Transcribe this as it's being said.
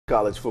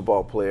college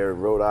football player in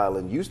Rhode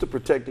Island, used to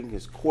protecting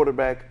his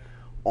quarterback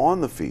on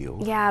the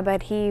field. Yeah,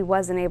 but he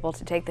wasn't able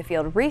to take the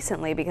field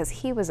recently because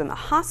he was in the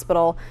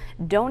hospital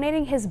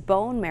donating his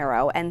bone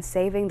marrow and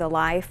saving the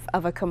life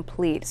of a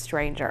complete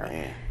stranger.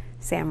 Man.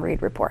 Sam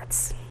Reed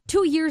reports.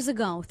 2 years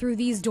ago, through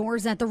these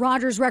doors at the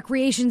Rogers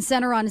Recreation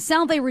Center on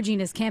South A.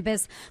 Regina's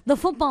campus, the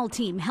football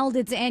team held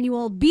its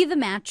annual Be the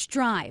Match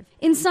drive.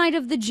 Inside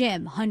of the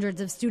gym,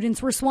 hundreds of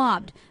students were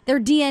swabbed. Their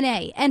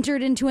DNA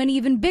entered into an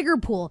even bigger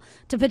pool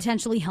to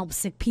potentially help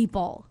sick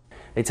people.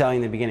 They tell you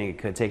in the beginning it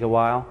could take a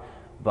while,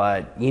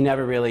 but you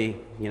never really,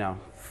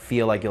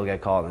 feel like you'll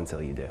get called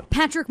until you do.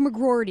 Patrick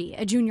McGroarty,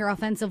 a junior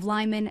offensive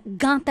lineman,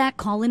 got that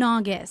call in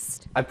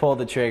August. I pulled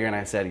the trigger and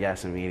I said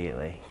yes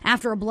immediately.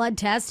 After a blood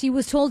test, he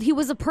was told he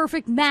was a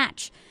perfect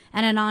match.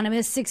 An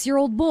anonymous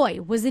 6-year-old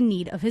boy was in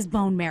need of his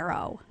bone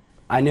marrow.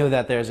 I knew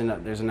that there's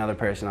another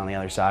person on the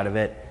other side of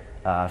it,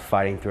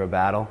 fighting through a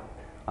battle.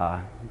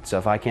 So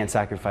if I can't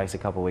sacrifice a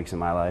couple weeks of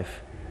my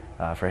life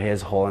for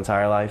his whole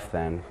entire life,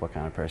 then what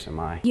kind of person am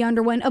I? He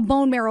underwent a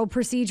bone marrow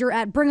procedure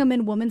at Brigham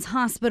and Women's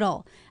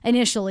Hospital.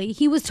 Initially,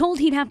 he was told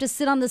he'd have to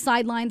sit on the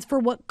sidelines for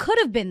what could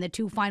have been the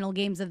 2 final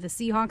games of the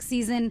Seahawks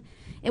season.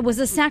 It was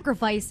a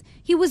sacrifice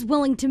he was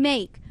willing to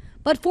make.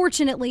 But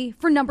fortunately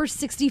for number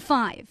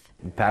 65.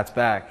 Pat's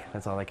back.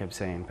 That's all I kept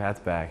saying.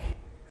 Pat's back.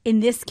 In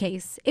this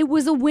case, it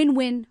was a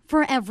win-win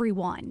for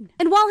everyone.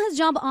 And while his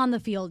job on the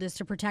field is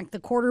to protect the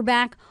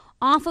quarterback,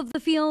 off of the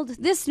field,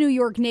 this New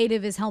York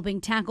native is helping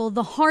tackle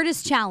the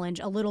hardest challenge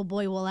a little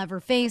boy will ever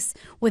face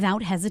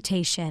without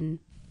hesitation.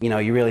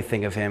 You really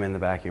think of him in the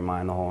back of your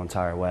mind the whole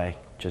entire way,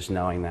 just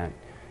knowing that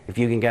if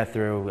you can get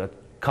through a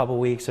couple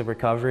weeks of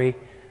recovery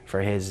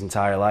for his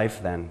entire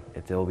life, then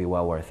it'll be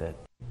well worth it.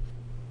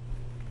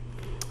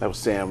 That was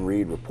Sam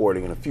Reed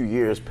reporting. In a few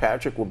years,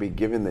 Patrick will be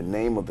given the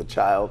name of the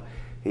child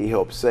he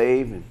helped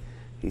save, and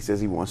he says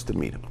he wants to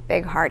meet him.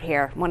 Big heart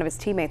here. One of his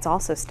teammates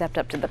also stepped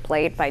up to the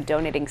plate by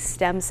donating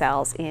stem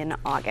cells in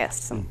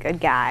August. Some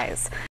good guys.